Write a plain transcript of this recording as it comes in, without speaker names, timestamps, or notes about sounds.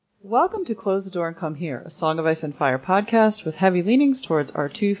Welcome to Close the Door and Come Here, a Song of Ice and Fire podcast with heavy leanings towards our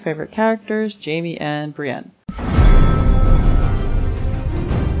two favorite characters, Jaime and Brienne. There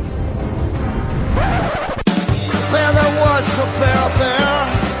was a bear there,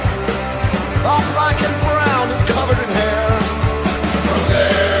 all black and brown and covered in hair. From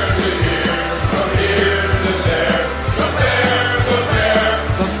there to here, from here to there, the bear,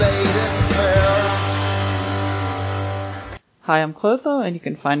 the maiden fair. Hi, I'm Clotho, and you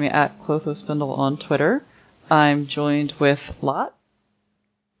can find me at Clotho Spindle on Twitter. I'm joined with Lot.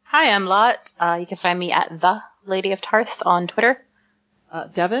 Hi, I'm Lot. You can find me at The Lady of Tarth on Twitter.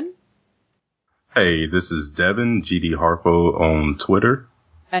 Devin. Hey, this is Devin, GD Harpo on Twitter.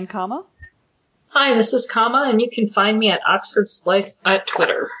 And Kama. Hi, this is Kama, and you can find me at Oxford Slice at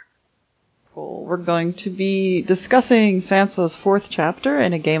Twitter. Cool. We're going to be discussing Sansa's fourth chapter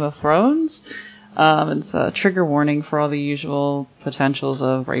in A Game of Thrones. It's a trigger warning for all the usual potentials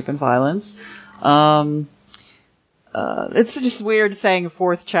of rape and violence. It's just weird saying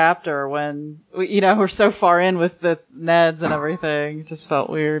fourth chapter when, we're so far in with the Neds and everything. It just felt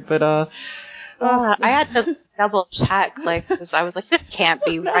weird, but, I had to double check, because I was like, this can't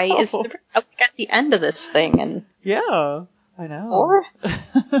be right. No. Is it at the end of this thing? And yeah, I know. Or?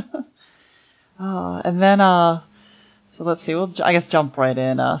 And then, so let's see, we'll, I guess, jump right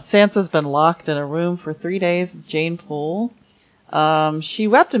in. Sansa's been locked in a room for 3 days with Jane Poole. She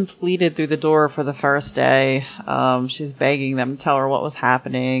wept and pleaded through the door for the first day. She's begging them to tell her what was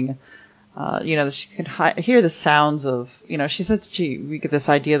happening. She could hear the sounds of, she said we get this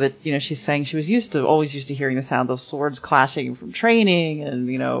idea that, she's saying she was always used to hearing the sound of swords clashing from training and,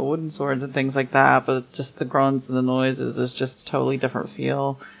 wooden swords and things like that, but just the grunts and the noises is just a totally different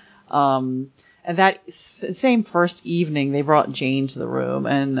feel. And that same first evening, they brought Jane to the room,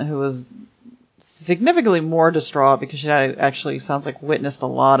 and who was significantly more distraught because she had actually sounds like witnessed a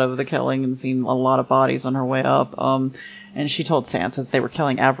lot of the killing and seen a lot of bodies on her way up. And she told Sansa that they were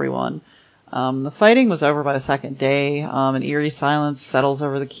killing everyone. The fighting was over by the second day. An eerie silence settles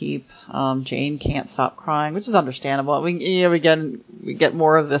over the keep. Jane can't stop crying, which is understandable. We get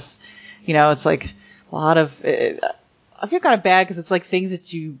more of this, it's like a lot of, I feel kind of bad because it's like things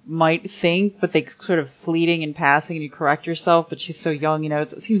that you might think, but they sort of fleeting and passing and you correct yourself, but she's so young,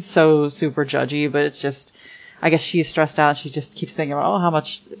 it seems so super judgy, but it's just, I guess she's stressed out. She just keeps thinking about, how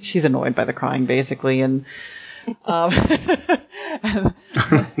much she's annoyed by the crying basically. And, and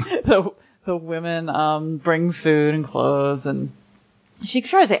the women, bring food and clothes, and she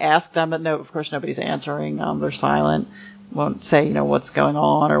tries to ask them, but no, of course nobody's answering. They're silent, won't say, what's going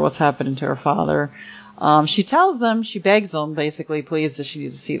on or what's happening to her father. She tells them, she begs them, basically, please, that she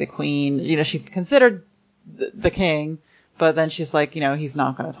needs to see the queen. She considered the king, but then she's like, he's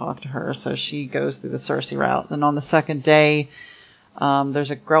not going to talk to her, so she goes through the Cersei route. And on the second day,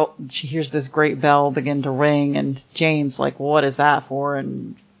 she hears this great bell begin to ring, and Jane's like, what is that for?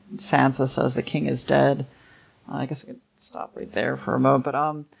 And Sansa says the king is dead. I guess we can stop right there for a moment, but,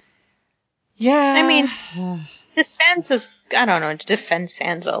 yeah. I mean, Sansa's, I don't know, to defend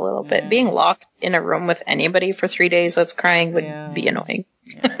Sansa a little bit. Being locked in a room with anybody for 3 days that's crying would be annoying.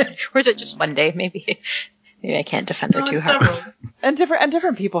 Yeah. Or is it just one day? Maybe I can't defend her too hard. And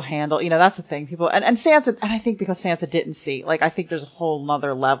different people handle, that's the thing. People, and Sansa, and I think because Sansa didn't see, I think there's a whole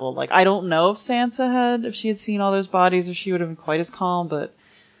nother level. I don't know if if she had seen all those bodies, if she would have been quite as calm, but.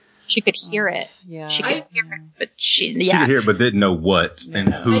 She could hear it. Yeah. She could hear it, but she could hear it, but didn't know what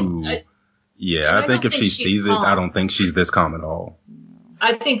and who. I think if she sees it, I don't think she's this calm at all.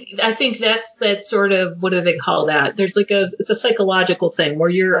 I think that's that sort of, what do they call that? There's it's a psychological thing where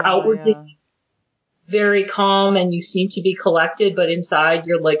you're outwardly very calm and you seem to be collected, but inside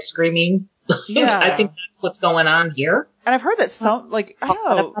you're screaming. Yeah. I think that's what's going on here. And I've heard that I don't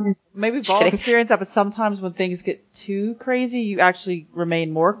know, maybe we've all experienced that, but sometimes when things get too crazy, you actually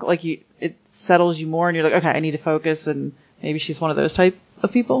remain more, it settles you more and you're like, okay, I need to focus, and maybe she's one of those type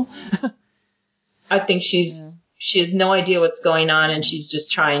of people. I think she has no idea what's going on, and she's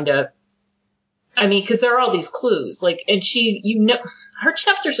just trying to, because there are all these clues, and her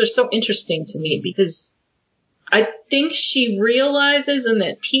chapters are so interesting to me because I think she realizes and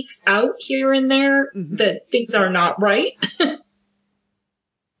then peeks out here and there that things are not right.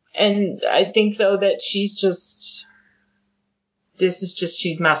 And I think, though, that she's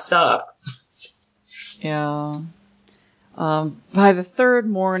messed up. Yeah. By the third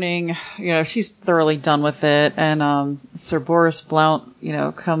morning, she's thoroughly done with it, and Sir Boris Blount,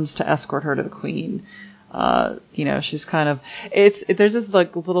 comes to escort her to the queen. She's kind of, there's this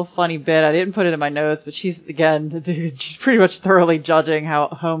little funny bit, I didn't put it in my notes, but she's pretty much thoroughly judging how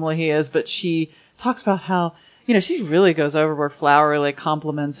homely he is, but she talks about how she really goes overboard. Flower like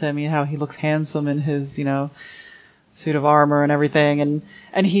compliments him, how he looks handsome in his, suit of armor and everything.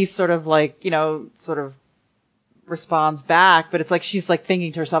 And he's sort of like, sort of responds back, but it's like she's like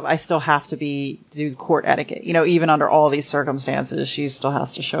thinking to herself, I still have to do court etiquette. Even under all these circumstances, she still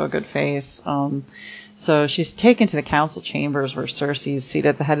has to show a good face. So she's taken to the council chambers where Cersei's seated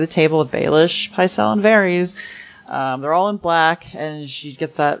at the head of the table with Baelish, Pycelle, and Varys. They're all in black, and she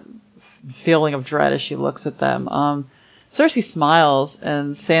gets that feeling of dread as she looks at them. Cersei smiles,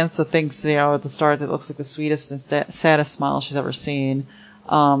 and Sansa thinks, at the start that it looks like the sweetest and saddest smile she's ever seen.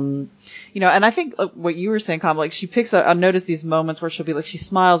 And I think what you were saying, Tom, like she picks up, I've noticed these moments where she'll be like, she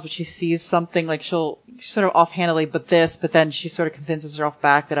smiles, but she sees something, like she'll sort of offhandedly, but then she sort of convinces herself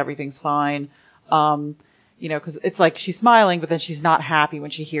back that everything's fine. Cause it's like she's smiling, but then she's not happy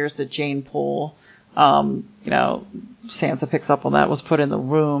when she hears that Jane Poole, Sansa picks up on that, was put in the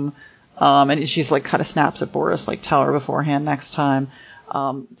room. And she's like kind of snaps at Boris, like tell her beforehand next time.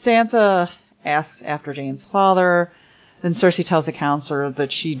 Sansa asks after Jane's father. Then Cersei tells the counselor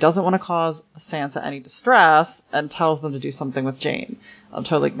that she doesn't want to cause Sansa any distress and tells them to do something with Jane. I'm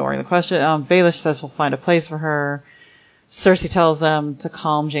totally ignoring the question. Baelish says we'll find a place for her. Cersei tells them to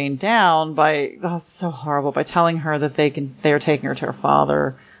calm Jane down it's so horrible, by telling her that they are taking her to her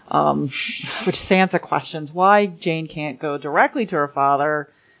father, which Sansa questions why Jane can't go directly to her father.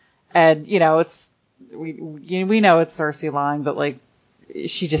 And, we know it's Cersei lying, but like,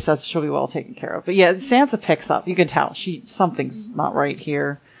 she just says she'll be well taken care of. But yeah, Sansa picks up. You can tell something's not right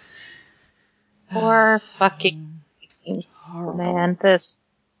here. Poor fucking man.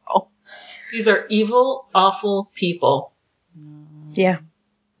 These are evil, awful people. Yeah.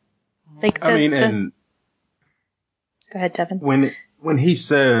 Like go ahead, Devin. When he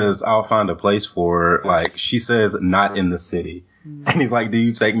says, I'll find a place for her, like, she says, not in the city. And he's like, do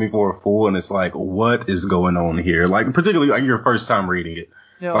you take me for a fool? And it's like, what is going on here? Like, particularly like your first time reading it.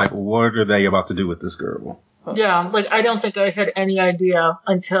 Yeah. Like, what are they about to do with this girl? Yeah, like, I don't think I had any idea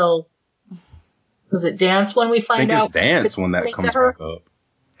until, was it Dance when we find out? I think it's Dance when that comes back up.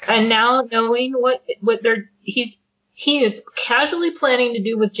 And now knowing what he is casually planning to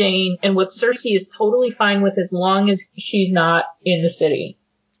do with Jane, and what Cersei is totally fine with as long as she's not in the city.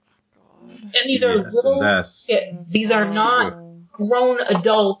 And these are little kids. These are not grown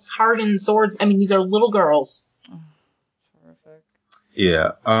adults, hardened swords. I mean, these are little girls. Terrific.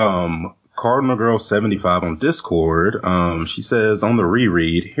 Yeah. Cardinal Girl 75 on Discord. She says on the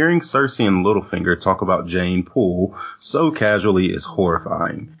reread, hearing Cersei and Littlefinger talk about Jane Poole so casually is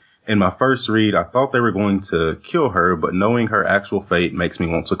horrifying. In my first read, I thought they were going to kill her, but knowing her actual fate makes me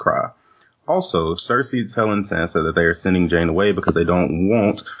want to cry. Also, Cersei telling Sansa that they are sending Jane away because they don't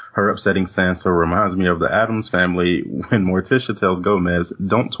want her upsetting Sansa reminds me of the Addams Family when Morticia tells Gomez,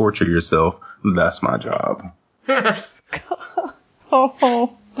 don't torture yourself, that's my job. But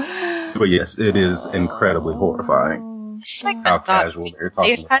yes, it is incredibly horrifying. It's like how casual they're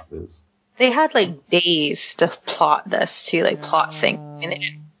talking about this. They had like days to plot this too, like plot things. Well,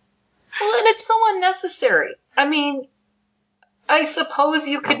 and it's so unnecessary. I mean, I suppose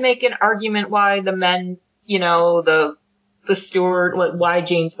you could make an argument why the men, the steward, why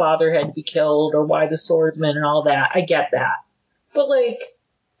Jane's father had to be killed, or why the swordsman and all that. I get that. But like,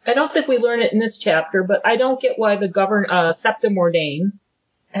 I don't think we learn it in this chapter, but I don't get why the Septim Ordain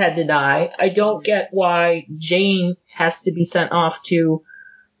had to die. I don't get why Jane has to be sent off to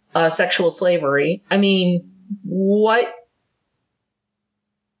sexual slavery. I mean, what?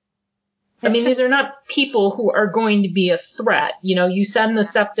 I mean, these are not people who are going to be a threat. You send the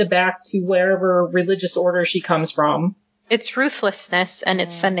Septa back to wherever religious order she comes from. It's ruthlessness, and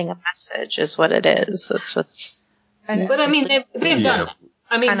it's sending a message, is what it is. It's just. But I mean, they've done that.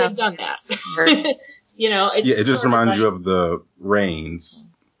 I mean, they've done that. It just reminds you of the reigns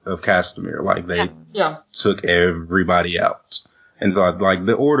of Castamere. Like they took everybody out, and so like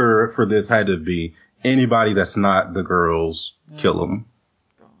the order for this had to be anybody that's not the girls, kill them.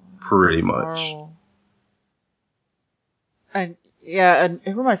 Pretty much. And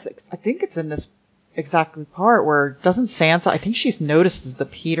it reminds me, I think it's in this exactly part where doesn't Sansa, I think she's notices the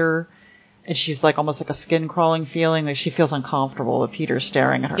Peter, and she's like almost like a skin crawling feeling, like she feels uncomfortable that Peter's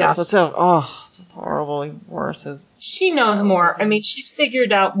staring at her. Yes. So it's just horribly worse. She knows more. I mean, she's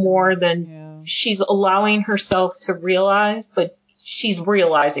figured out more than she's allowing herself to realize, but she's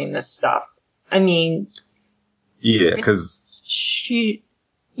realizing this stuff. I mean. Yeah, because.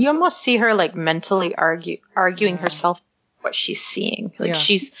 You almost see her like mentally arguing herself what she's seeing. Like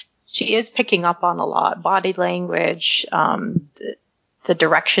she is picking up on a lot. Body language, the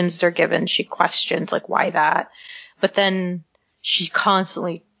directions they're given. She questions like why that, but then she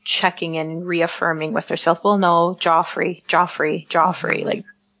constantly checking and reaffirming with herself, well, no, Joffrey. Like,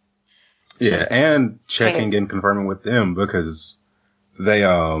 yeah, and checking and confirming with them, because they,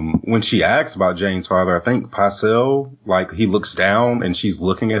 when she asks about Jane's father, I think Pycelle, like, he looks down and she's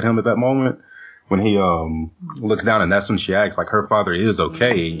looking at him at that moment when he, looks down, and that's when she asks, like, her father is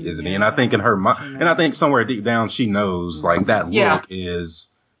okay, isn't he? And I think in her mind, and I think somewhere deep down she knows, like, that look is,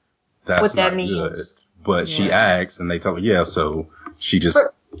 that's what that not means. good. But she asks and they tell her, so she just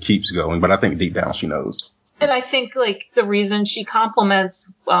keeps going. But I think deep down she knows. And I think, like, the reason she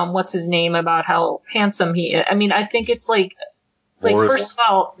compliments, what's his name, about how handsome he is. I mean, I think it's like, first of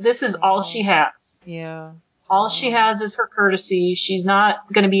all, this is all she has. Yeah. All she has is her courtesy. She's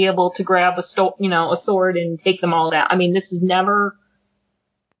not going to be able to grab a sword and take them all down. I mean, this is never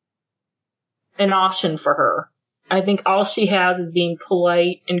an option for her. I think all she has is being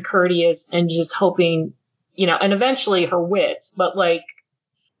polite and courteous and just hoping, and eventually her wits. But, like,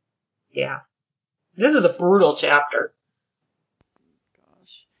 yeah. This is a brutal chapter.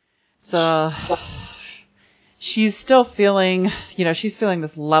 So she's still feeling, she's feeling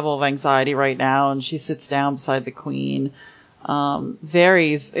this level of anxiety right now, and she sits down beside the queen.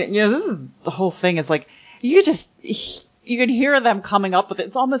 Varys, this is the whole thing is like, you can hear them coming up with it.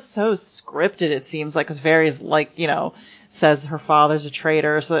 It's almost so scripted, it seems like, because Varys, like, says her father's a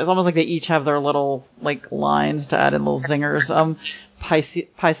traitor. So it's almost like they each have their little, like, lines to add in, little zingers.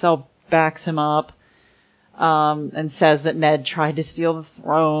 Pycelle backs him up. And says that Ned tried to steal the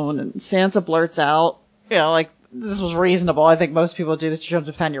throne, and Sansa blurts out, like, this was reasonable. I think most people do that. You should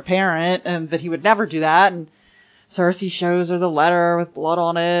defend your parent, and that he would never do that. And Cersei shows her the letter with blood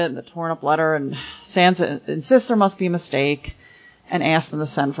on it, and the torn up letter, and Sansa insists there must be a mistake, and asks them to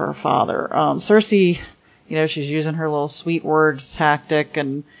send for her father. Cersei, she's using her little sweet words tactic,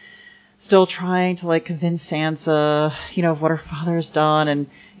 and still trying to, like, convince Sansa, of what her father's done, and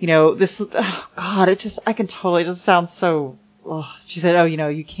this, oh God, I can totally, it just sounds so, she said,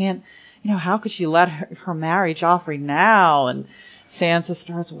 you can't, how could she let her marry Joffrey now? And Sansa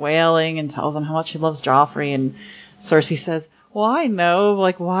starts wailing and tells him how much she loves Joffrey. And Cersei says, well, I know,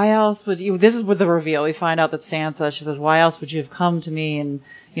 like, why else would you, this is with the reveal. We find out that Sansa, she says, why else would you have come to me and,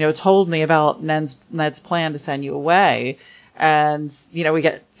 told me about Ned's plan to send you away? And, we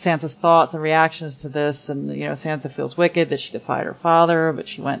get Sansa's thoughts and reactions to this, and, Sansa feels wicked that she defied her father, but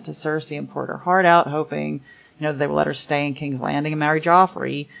she went to Cersei and poured her heart out, hoping, that they would let her stay in King's Landing and marry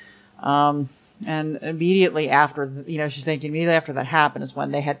Joffrey. And immediately after, she's thinking immediately after that happened is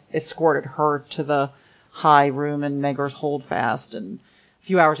when they had escorted her to the high room in Maegor's Holdfast, and a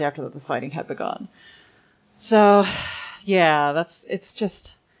few hours after that the fighting had begun. So, yeah,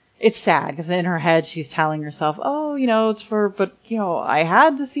 it's sad, because in her head she's telling herself, but I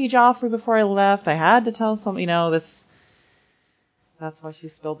had to see Joffrey before I left. I had to tell that's why she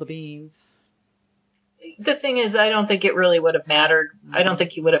spilled the beans. The thing is, I don't think it really would have mattered. I don't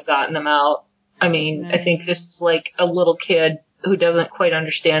think he would have gotten them out. I mean, I think this is like a little kid who doesn't quite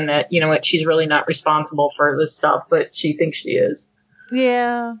understand that, she's really not responsible for this stuff, but she thinks she is.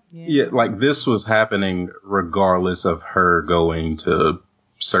 Yeah, like, this was happening regardless of her going to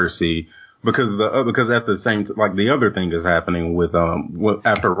Cersei, because at the same like, the other thing is happening with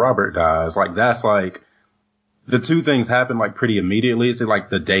after Robert dies, like, that's like the two things happen, like, pretty immediately. It's like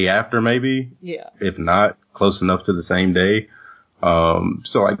the day after, maybe, if not close enough to the same day.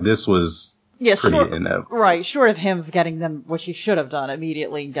 So, like, this was pretty inevitable, right? Short of him getting them, which he should have done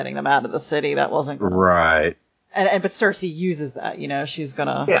immediately, getting them out of the city. That wasn't right. But Cersei uses that. She's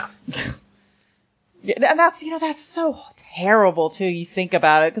gonna. Yeah. And that's so terrible too. You think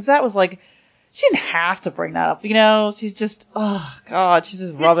about it, because that was like, she didn't have to bring that up. She's just, oh God, she's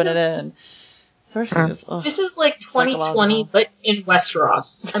just rubbing it in. Cersei just, this is like 2020, but in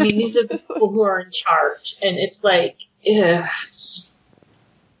Westeros. I mean, these are the people who are in charge, and it's like, yeah.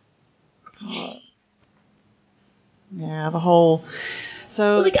 Yeah, the whole.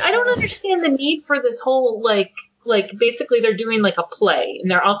 So, like, I don't understand the need for this whole, like basically they're doing like a play, and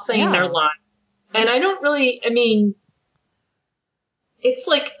they're all saying their lines. And I don't really, it's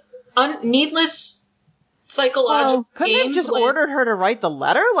like needless psychological couldn't they have just ordered her to write the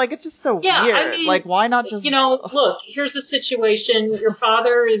letter? Like, it's just so weird. I mean, like, why not just... look, here's the situation. Your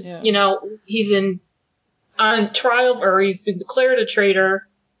father is, he's on trial, or he's been declared a traitor.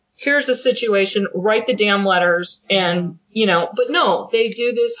 Here's the situation. Write the damn letters. And, but no, they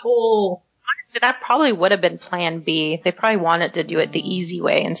do this whole... That probably would have been plan B. They probably wanted to do it the easy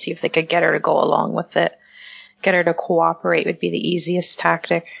way and see if they could get her to go along with it. Get her to cooperate would be the easiest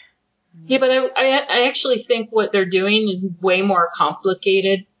tactic. Yeah, but I actually think what they're doing is way more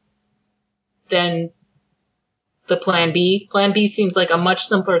complicated than the plan B. Plan B seems like a much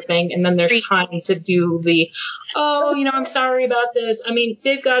simpler thing, and then there's time to do the, I'm sorry about this. I mean,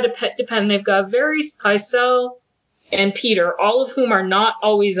 they've got to depend. They've got Varys, Pycelle, and Peter, all of whom are not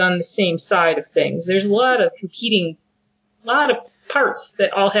always on the same side of things. There's a lot of parts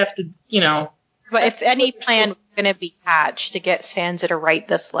that all have to, But if any plan was going to be hatched to get Sansa to write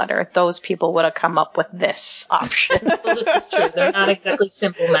this letter, those people would have come up with this option. Well, this is true. They're not exactly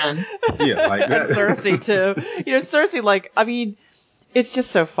simple men. Yeah, like that. And Cersei too. Cersei, it's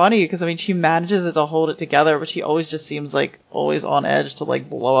just so funny because she manages to hold it together, but she always just seems always on edge to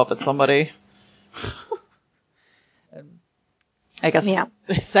blow up at somebody. And I guess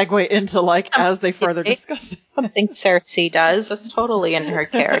segue into as they further discuss I think Cersei does. That's totally in her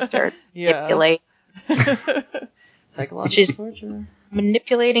character. Manipulate. Psychological torture.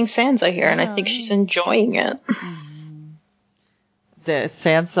 Manipulating Sansa here, and I think she's enjoying it.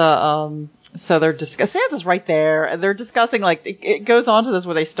 Sansa, so they're Sansa's right there, and they're discussing, it goes on to this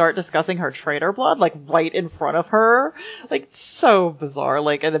where they start discussing her traitor blood, right in front of her. So bizarre.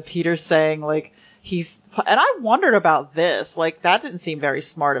 And then Peter's saying, and I wondered about this, that didn't seem very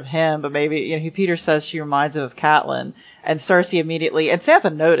smart of him, but maybe, Peter says she reminds him of Catelyn, and Cersei immediately, and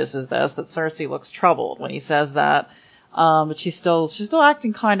Sansa notices this, that Cersei looks troubled when he says that, but she's still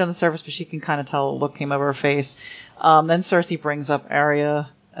acting kind on the surface, but she can kind of tell a look came over her face. Then Cersei brings up Arya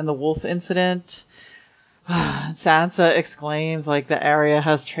and the wolf incident. Sansa exclaims, the Arya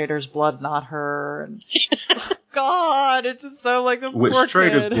has traitor's blood, not her. And God, it's just so the Which poor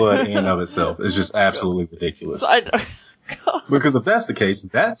traitor's kid. blood in and of itself is just absolutely ridiculous. Because if that's the case,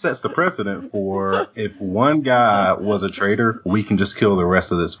 that sets the precedent for if one guy was a traitor, we can just kill the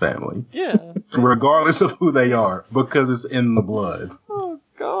rest of this family. Yeah. Regardless of who they are, because it's in the blood. Oh,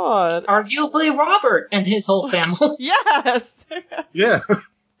 God. Arguably Robert and his whole family. Yes! Yeah.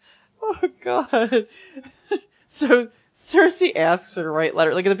 Oh, God. So, Cersei asks her to write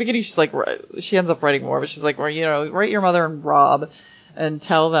letter. At the beginning, she's she ends up writing more, but she's write your mother and Robb and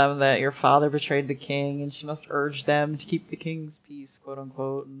tell them that your father betrayed the king and she must urge them to keep the king's peace, quote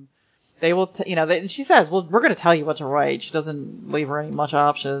unquote. And they will, she says, well, we're going to tell you what to write. She doesn't leave her any much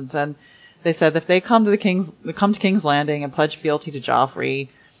options. And they said if they come to King's Landing and pledge fealty to Joffrey,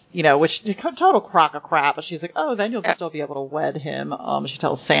 which is a total crock of crap, but she's then you'll still be able to wed him. She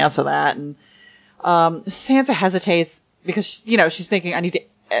tells Sansa that, and Sansa hesitates because, she's thinking,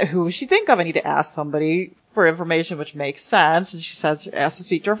 who does she think of? I need to ask somebody for information which makes sense. And she says, asks to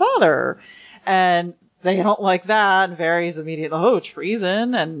speak to her father. And they don't like that. And Varys immediately,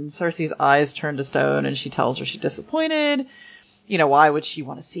 treason. And Cersei's eyes turn to stone and she tells her she's disappointed. Why would she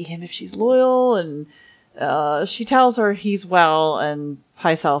want to see him if she's loyal? And she tells her he's well, and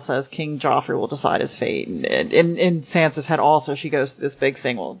Pycelle says King Joffrey will decide his fate. And in Sansa's head also, she goes through this big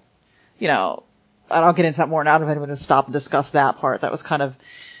thing. Well, and I'll get into that more now. I don't know if anyone to stop and discuss that part. That was kind of,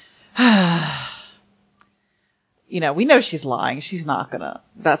 we know she's lying. She's not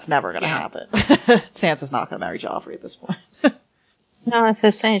that's never gonna happen. Sansa's not gonna marry Joffrey at this point. No, that's what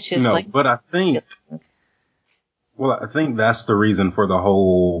I'm saying. She's but I think that's the reason for the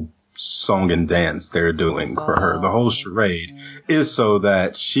whole song and dance they're doing for her. The whole charade is so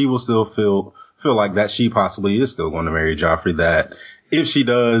that she will still feel like that she possibly is still going to marry Joffrey, that if she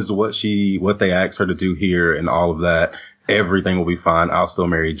does what they ask her to do here and all of that, everything will be fine. I'll still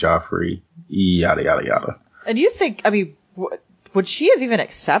marry Joffrey. Yada, yada, yada. And you think, would she have even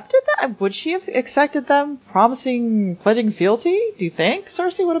accepted that? Would she have accepted them pledging fealty? Do you think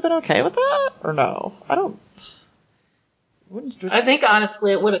Cersei would have been okay with that? Or no? I think,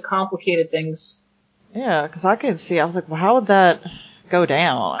 honestly, it would have complicated things. Yeah, because I could see, I was well, how would that go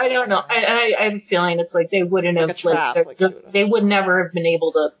down? I don't know. I have a feeling it's they wouldn't have, they would never have been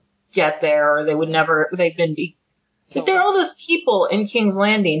able to get there, or there are all those people in King's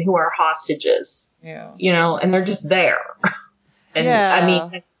Landing who are hostages. Yeah. And they're just there. And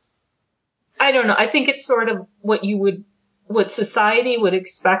I don't know. I think it's sort of what society would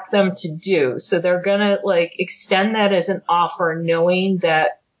expect them to do. So they're gonna extend that as an offer, knowing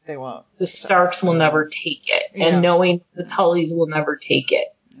that they won't. The Starks will never take it, and knowing the Tullys will never take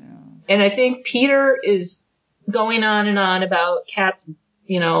it. Yeah. And I think Peter is going on and on about Kat's,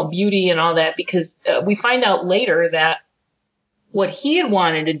 beauty and all that, because we find out later that what he had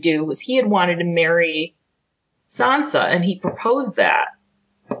wanted to do was he had wanted to marry Sansa, and he proposed that.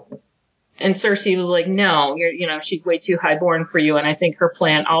 And Cersei was like, no, she's way too highborn for you. And I think her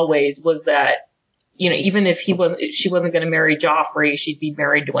plan always was that, even if she wasn't going to marry Joffrey, she'd be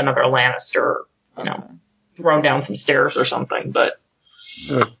married to another Lannister, thrown down some stairs or something. But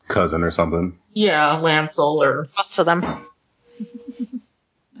a cousin or something. Yeah, Lancel or lots of them.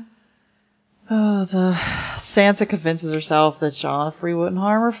 Oh, Sansa convinces herself that Joffrey wouldn't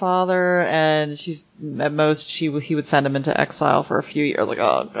harm her father, and she's at most he would send him into exile for a few years. Like,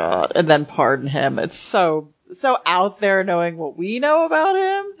 oh god, and then pardon him. It's so out there knowing what we know about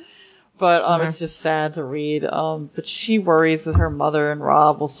him, but it's just sad to read. But she worries that her mother and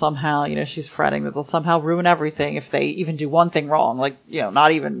Robb will somehow, she's fretting that they'll somehow ruin everything if they even do one thing wrong. Like,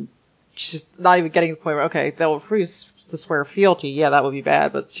 she's not even getting to the point where, okay, they'll refuse to swear fealty. Yeah, that would be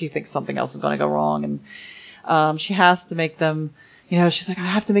bad, but she thinks something else is going to go wrong. And she has to make them, she's like, I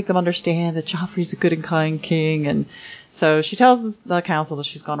have to make them understand that Joffrey's a good and kind king. And so she tells the council that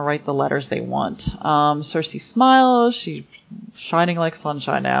she's going to write the letters they want. Cersei smiles. She's shining like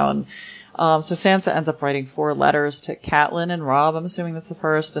sunshine now. And so Sansa ends up writing 4 letters to Catelyn and Robb. I'm assuming that's the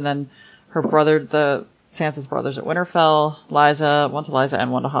first. And then her brother, Sansa's brothers at Winterfell, one to Lysa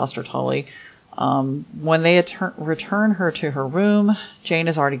and one to Hoster Tully. When they return her to her room, Jane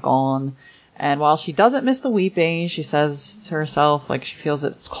is already gone. And while she doesn't miss the weeping, she says to herself, like, she feels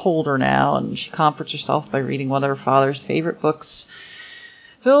it's colder now, and she comforts herself by reading one of her father's favorite books,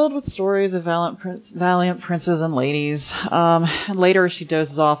 filled with stories of valiant princes and ladies. And later, as she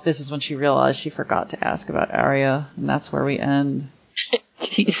dozes off, this is when she realized she forgot to ask about Arya, and that's where we end.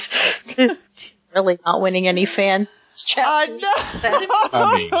 Jeez. Really not winning any fans. I know.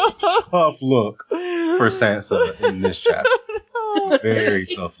 I mean, tough look for Sansa in this chapter. Very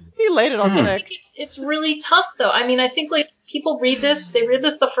tough look. He laid it on I thick. think it's really tough, though. I mean, I think, like, people they read this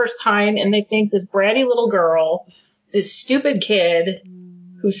the first time, and they think this bratty little girl, this stupid kid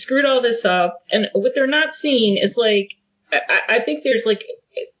who screwed all this up, and what they're not seeing is, like, I think there's, like,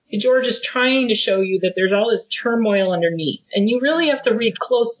 George is trying to show you that there's all this turmoil underneath, and you really have to read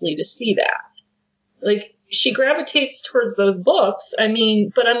closely to see that. Like, she gravitates towards those books. I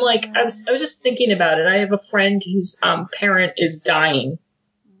mean, but I'm like, I was just thinking about it. I have a friend whose parent is dying,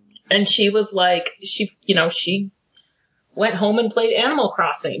 and she was like, she went home and played Animal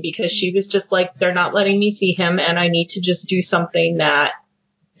Crossing because she was just like, they're not letting me see him, and I need to just do something that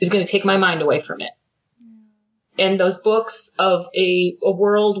is going to take my mind away from it. And those books of a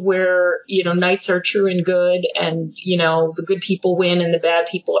world where, knights are true and good, and, the good people win and the bad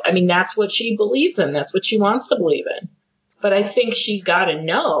people. I mean, that's what she believes in. That's what she wants to believe in. But I think she's got to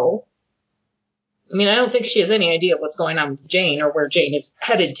know. I mean, I don't think she has any idea what's going on with Jane or where Jane is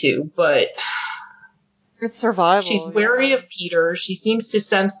headed to, but it's survival. She's wary of Peter. She seems to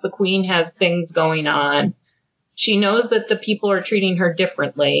sense the queen has things going on. She knows that the people are treating her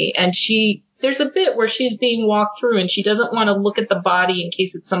differently, and there's a bit where she's being walked through and she doesn't want to look at the body in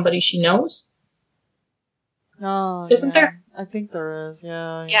case it's somebody she knows. Oh, Isn't there? I think there is,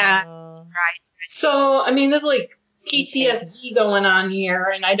 yeah. Right. So, I mean, there's like PTSD going on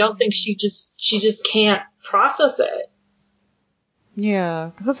here, and I don't think she just can't process it.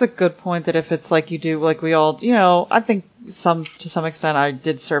 Yeah, because that's a good point that if it's like you do, like we all, I think to some extent I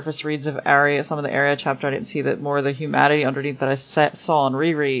did surface reads of Arya, some of the Arya chapter, I didn't see that more of the humanity underneath that I saw in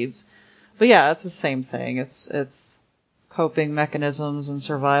rereads. But yeah, it's the same thing. It's coping mechanisms and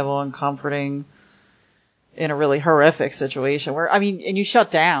survival and comforting in a really horrific situation where, I mean, and you shut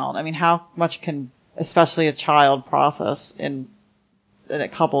down. I mean, how much can, especially a child, process in a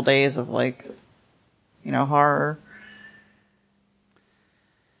couple days of horror?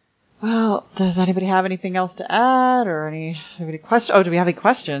 Well, does anybody have anything else to add or any questions? Oh, do we have any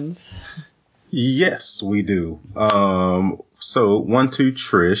questions? Yes, we do. So one to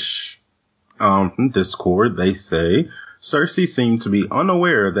Trish. From Discord, they say, Cersei seemed to be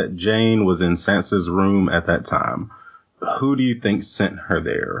unaware that Jane was in Sansa's room at that time. Who do you think sent her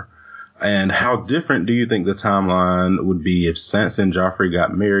there? And how different do you think the timeline would be if Sansa and Joffrey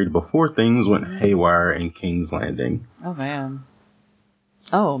got married before things went haywire in King's Landing? Oh,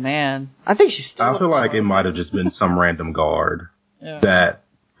 man. I think she's still... I feel like it might have just been some random guard that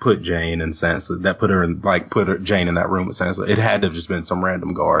put Jane and Sansa, that put Jane in that room with Sansa. It had to have just been some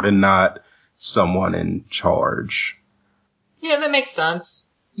random guard and not someone in charge. Yeah, that makes sense.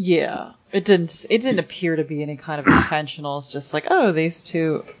 Yeah. It didn't appear to be any kind of intentional. It's just like, oh, these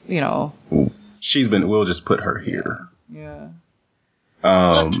two, we'll just put her here. Yeah.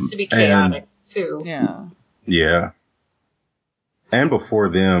 Well, it needs to be chaotic, too. Yeah. Yeah. And before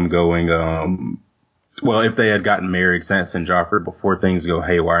them going, if they had gotten married, Sansa and Joffrey, before things go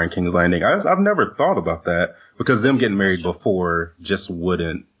haywire in King's Landing, I've never thought about that, because them getting married before just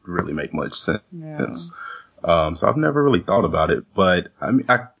wouldn't really make much sense. Yeah. So I've never really thought about it, but I mean,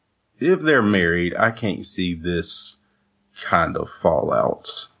 if they're married, I can't see this kind of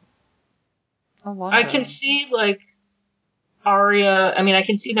fallout. I can see Arya. I mean, I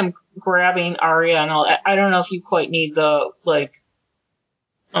can see them grabbing Arya and all. I don't know if you quite need the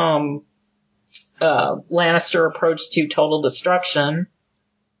Lannister approach to total destruction.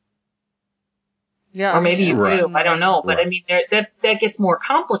 Yeah. Or maybe you do. I don't know. But Right. I mean, that gets more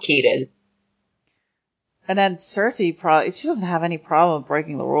complicated. And then Cersei she doesn't have any problem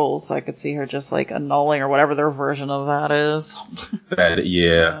breaking the rules, so I could see her just like annulling or whatever their version of that is.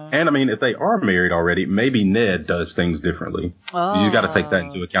 Yeah. And I mean, if they are married already, maybe Ned does things differently. You got to take that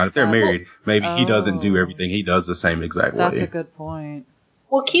into account. If they're married, maybe he doesn't do everything. He does the same exact way. That's a good point.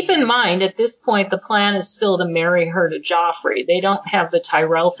 Well, keep in mind, at this point, the plan is still to marry her to Joffrey. They don't have the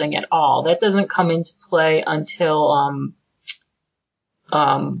Tyrell thing at all. That doesn't come into play until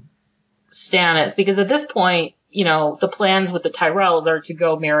Stannis, because at this point, you know, the plans with the Tyrells are to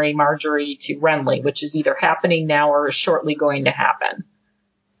go marry Marjorie to Renly, which is either happening now or is shortly going to happen.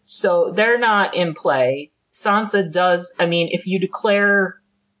 So they're not in play. Sansa does, I mean, if you declare,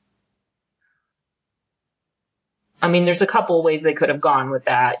 I mean, there's a couple of ways they could have gone with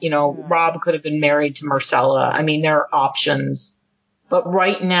that. You know, Robb could have been married to Myrcella. I mean, there are options. But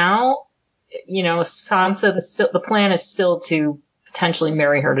right now, you know, Sansa, the plan is still to potentially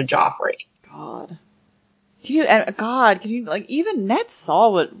marry her to Joffrey. God. Can you, like, even Ned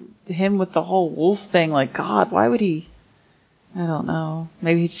saw him with the whole wolf thing, like, God, why would he, I don't know.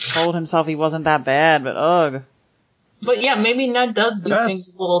 Maybe he just told himself he wasn't that bad, but ugh. But yeah, maybe Ned does do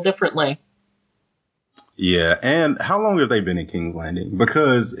things a little differently. Yeah, and how long have they been in King's Landing?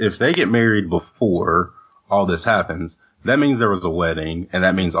 Because if they get married before all this happens, that means there was a wedding, and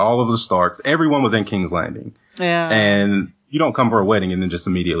that means all of the Starks, everyone was in King's Landing. Yeah. And you don't come for a wedding and then just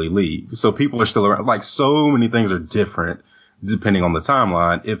immediately leave. So people are still around. Like, so many things are different depending on the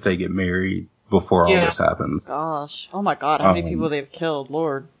timeline if they get married before all this happens. Gosh. Oh my God, how many people they've killed,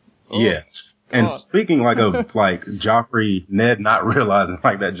 Lord. Oh. Yeah. And speaking like of like Joffrey, Ned not realizing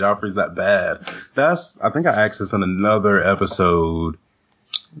like that Joffrey's that bad. I think I asked this in another episode.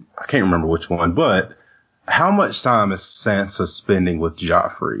 I can't remember which one, but how much time is Sansa spending with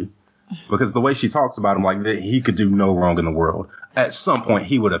Joffrey? Because the way she talks about him, like he could do no wrong in the world. At some point,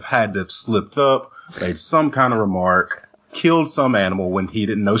 he would have had to have slipped up, made some kind of remark, killed some animal when he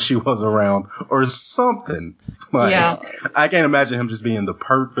didn't know she was around, or something. Like, I can't imagine him just being the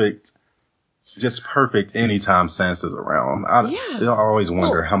perfect anytime Sansa's around. I always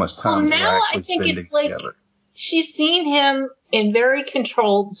wonder how much time they're actually spending together. She's seen him in very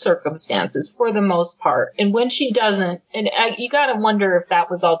controlled circumstances for the most part. And when she doesn't, and you gotta wonder if that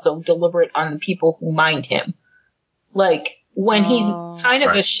was also deliberate on the people who mind him. Like, when he's kind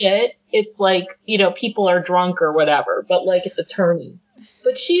of a shit, it's like, you know, people are drunk or whatever, but like at the tourney.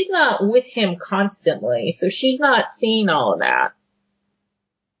 But she's not with him constantly, so she's not seeing all of that.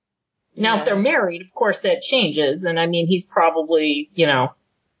 Now, if they're married, of course that changes, and I mean, he's probably, you know,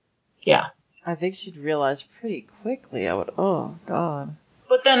 I think she'd realize pretty quickly. Oh, God.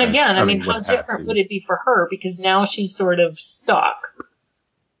 But then again, I mean, how different would it be for her? Because now she's sort of stuck.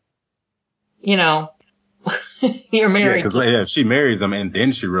 You know, you're married. Yeah, because if she marries him and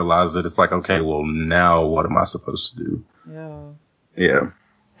then she realizes that it's like, okay, well, now what am I supposed to do? Yeah.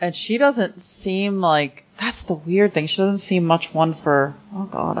 And she doesn't seem like, that's the weird thing. She doesn't seem much one for, oh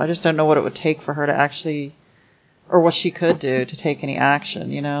God, I just don't know what it would take for her to actually, or what she could do to take any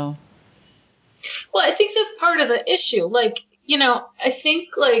action, you know? Well, I think that's part of the issue. Like, you know, I think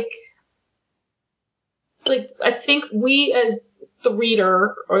I think we as the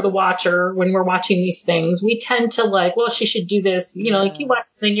reader or the watcher, when we're watching these things, we tend to like, well, she should do this. You know, like you watch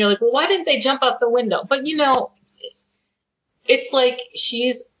the thing, you're like, well, why didn't they jump out the window? But, you know, it's like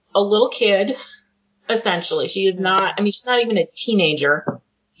she's a little kid, essentially. She is not, I mean, she's not even a teenager.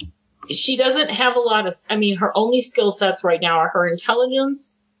 She doesn't have a lot of, I mean, her only skill sets right now are her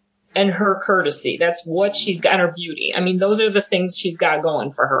intelligence and her courtesy. That's what she's got, her beauty. I mean, those are the things she's got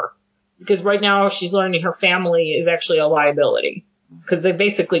going for her. Because right now she's learning her family is actually a liability. Because they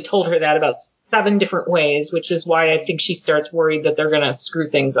basically told her that about 7 different ways, which is why I think she starts worried that they're going to screw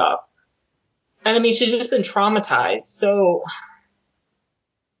things up. And I mean, she's just been traumatized. So,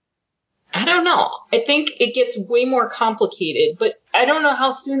 I don't know. I think it gets way more complicated. But I don't know how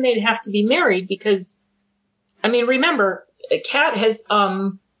soon they'd have to be married because, I mean, remember, Cat has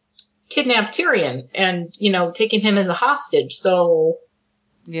kidnapped Tyrion and, you know, taken him as a hostage. So,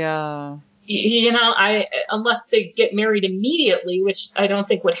 yeah, you know, unless they get married immediately, which I don't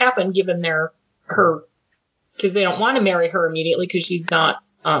think would happen given because they don't want to marry her immediately because she's not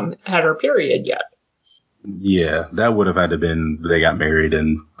had her period yet. Yeah, that would have had to been they got married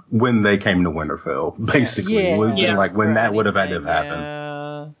and when they came to Winterfell, basically. It would have been like when that would have had to have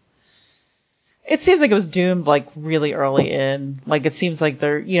happened. It seems like it was doomed, like, really early in. Like, it seems like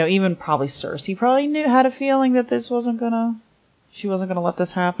they're, you know, even probably Cersei probably had a feeling that she wasn't gonna let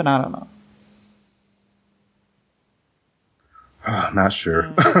this happen. I don't know. Not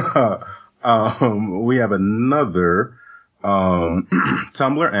sure. We have another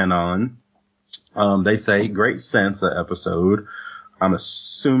Tumblr Anon. They say great Sansa episode. I'm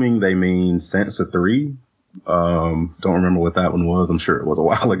assuming they mean Sansa 3. Don't remember what that one was. I'm sure it was a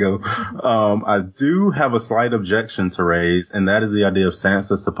while ago. I do have a slight objection to raise, and that is the idea of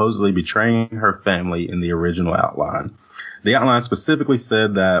Sansa supposedly betraying her family in the original outline. The outline specifically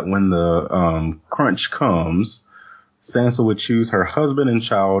said that when the crunch comes, Sansa would choose her husband and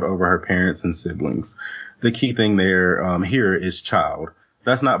child over her parents and siblings. The key thing there here is child.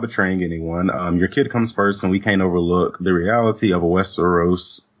 That's not betraying anyone. Your kid comes first, and we can't overlook the reality of a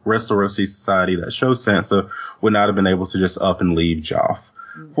Westerosi society that shows Sansa would not have been able to just up and leave Joff.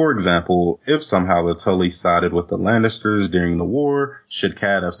 For example, if somehow the Tully sided with the Lannisters during the war, should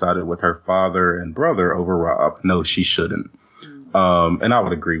Kat have sided with her father and brother over Robb? No, she shouldn't. And I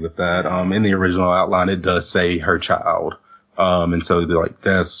would agree with that. In the original outline, it does say her child. And so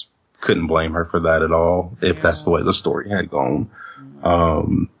that's couldn't blame her for that at all if that's the way the story had gone.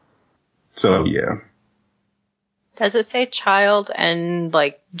 So yeah. Does it say child and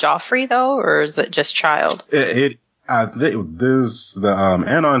Joffrey though, or is it just child? The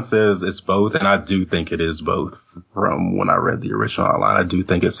Anon says it's both, and I do think it is both. From when I read the original outline, I do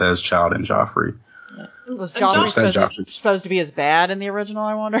think it says child and Joffrey. Was Joffrey supposed to be as bad in the original,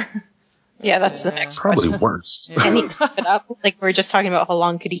 I wonder? Yeah, that's the next probably question. Worse. Can he keep it up? We were just talking about how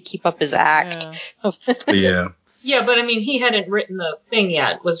long could he keep up his act. Yeah. Yeah, but I mean, he hadn't written the thing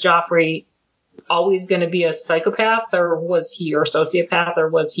yet. Was Joffrey always going to be a psychopath, or was he or sociopath, or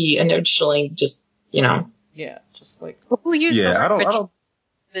was he initially just, Yeah, just who used the word I don't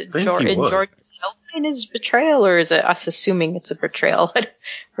think he was. George's outline is betrayal, or is it us assuming it's a betrayal?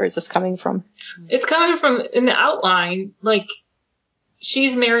 Where is this coming from? It's coming from in the outline,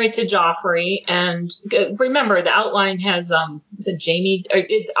 she's married to Joffrey, and remember the outline has Jaime,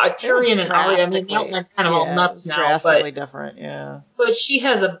 Tyrion and Arya. I mean, the outline's kind of all nuts now, drastically different. Yeah, but she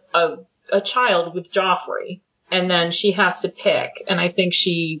has a child with Joffrey, and then she has to pick, and I think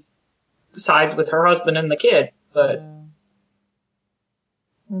she sides with her husband and the kid, but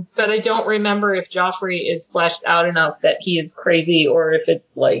I don't remember if Joffrey is fleshed out enough that he is crazy, or if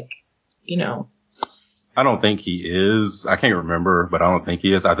it's I don't think he is. I can't remember, but I don't think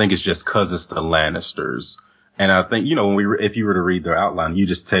he is. I think it's just because it's the Lannisters. And I think, if you were to read their outline, you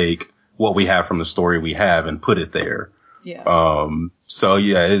just take what we have from the story we have and put it there. Yeah. So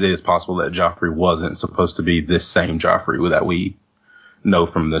yeah, it is possible that Joffrey wasn't supposed to be this same Joffrey that we know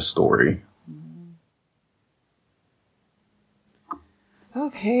from this story.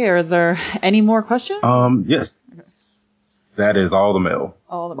 Okay. Are there any more questions? Yes. That is all the mail.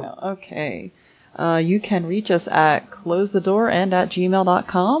 All the mail. Okay. You can reach us at closethedoor and at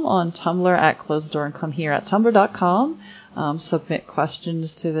gmail.com, on Tumblr at closethedoor, and come here at tumblr.com. Submit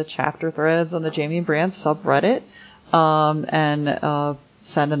questions to the chapter threads on the Jamie and Bran subreddit, and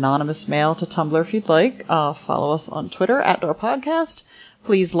send anonymous mail to Tumblr if you'd like. Follow us on Twitter at Door Podcast.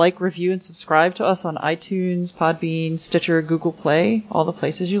 Please review, and subscribe to us on iTunes, Podbean, Stitcher, Google Play, all the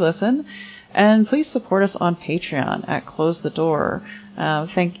places you listen. And please support us on Patreon at Close the Door.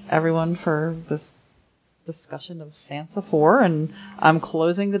 Thank everyone for this discussion of Sansa 4, and I'm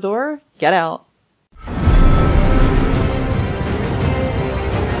closing the door. Get out.